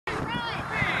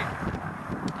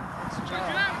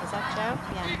Joe?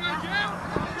 Yeah.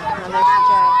 Oh, there's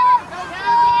Joe.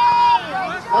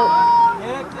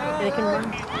 Oh, they can run.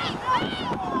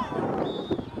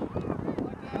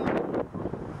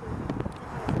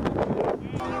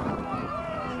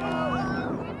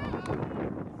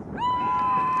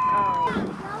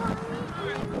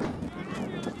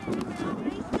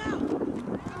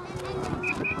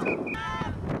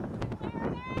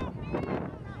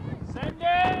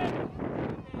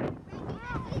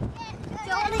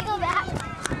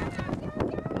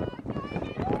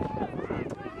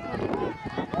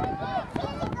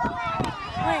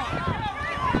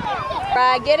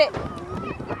 Rye, get it.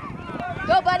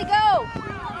 Go, buddy, go.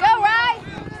 Go, Rye.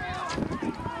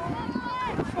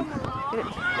 Get it.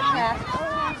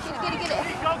 Get it.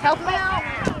 Help him out.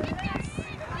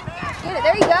 Get it.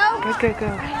 There you go. Go.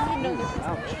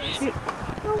 Oh, shoot.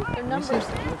 Their numbers.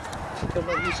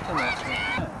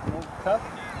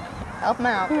 Help him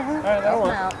out. All right, Help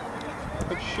him out.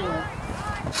 Put your shoe on.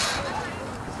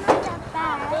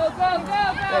 Go.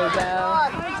 There you go.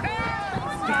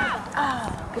 Oh,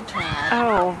 good try. Oh.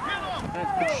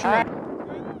 All right.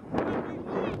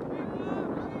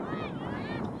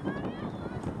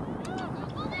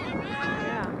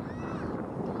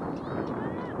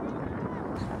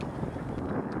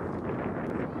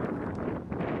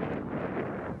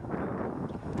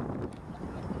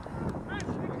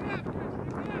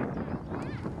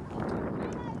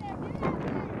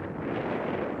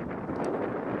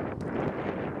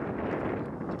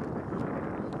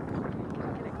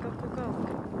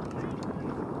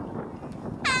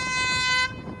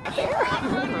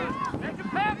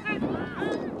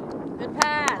 Good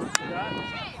pass.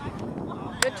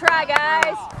 Good try,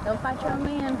 guys. Don't fight your own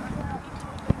man.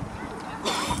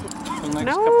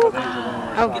 No.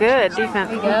 Oh, good defense.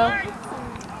 There you go.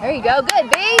 There you go. Good,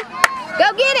 B.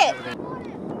 Go get it.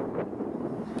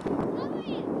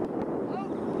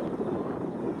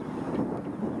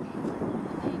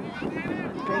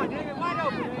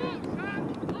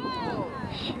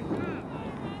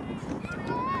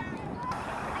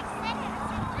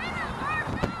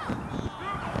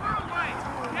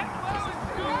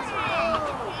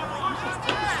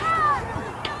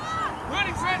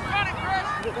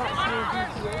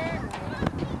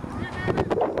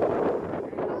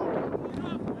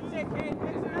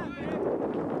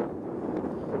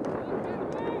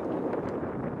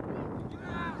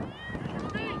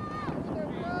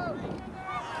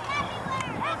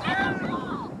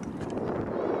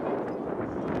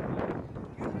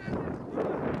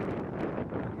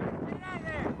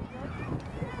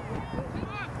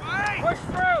 Push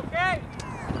through, okay?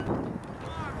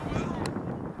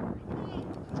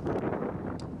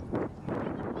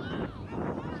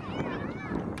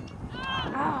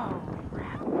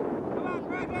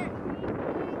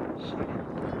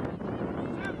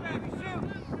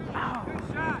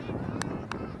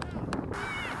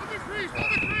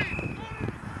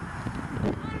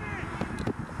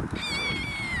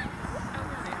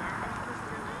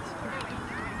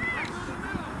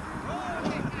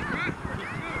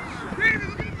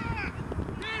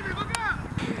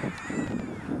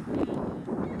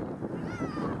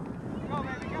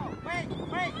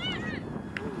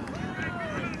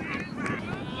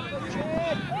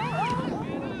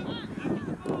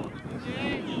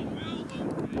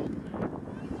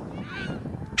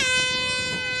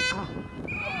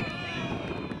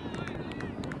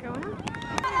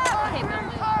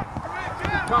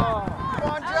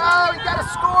 Come on, Joe, you gotta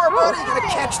score, buddy. You gotta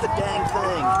catch the dang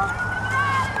thing.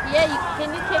 Yeah,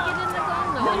 can you kick it in the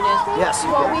goal? No, Yes,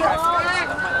 you well, can. we all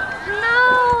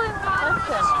no,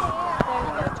 that's it. There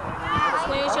you go, Joe. As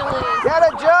soon as you lose. Get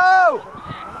it, Joe!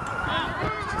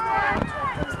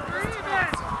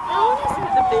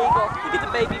 The beagle. Look at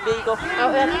the baby beagle.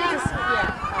 Oh, and he just,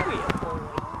 yeah.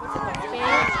 What's it called?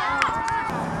 Spanish?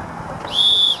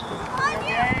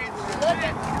 Look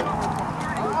at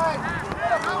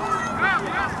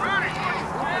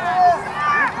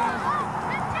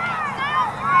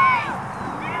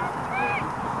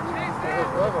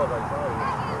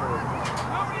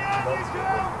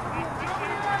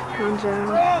Come on, Joe.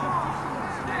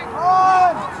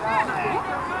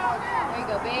 there you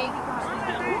go, big.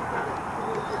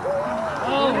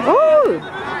 Oh!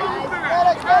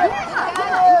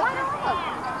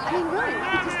 I mean, really, you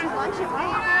could just do lunch and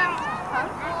right. Huh?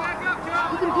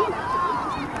 You can do that.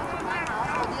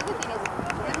 The other thing is,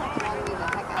 they don't want to be the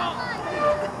heck out.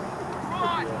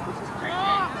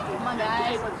 Come on,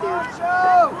 guys.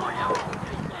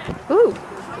 Ooh.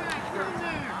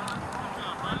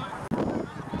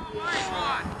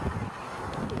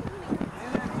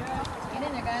 Get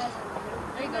in there, guys.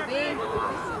 There you go, big.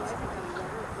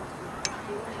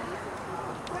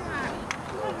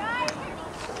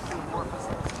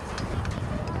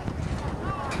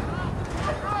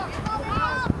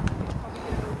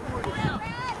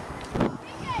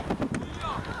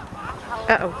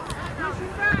 Uh-oh.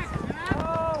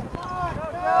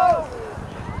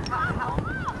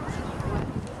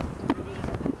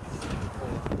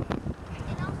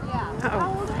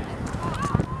 Uh-oh.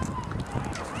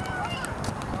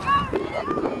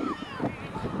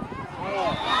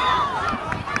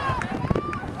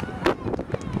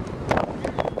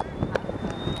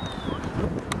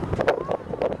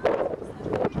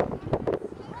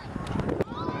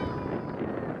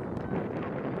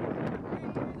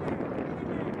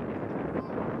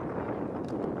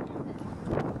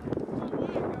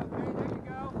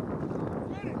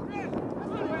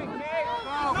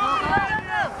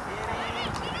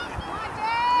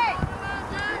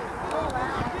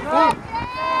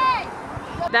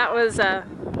 That was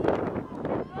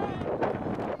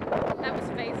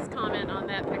Faith's comment on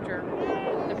that picture,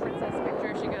 the princess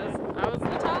picture. She goes, "I was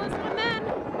the tallest one then."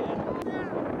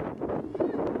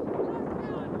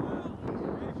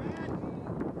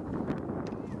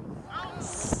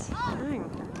 Dang.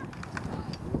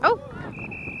 Oh.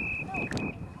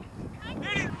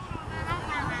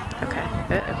 Okay.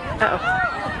 Uh-oh.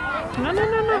 No.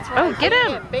 Oh, get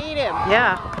him! Beat him!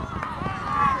 Yeah.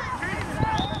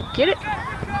 Get it.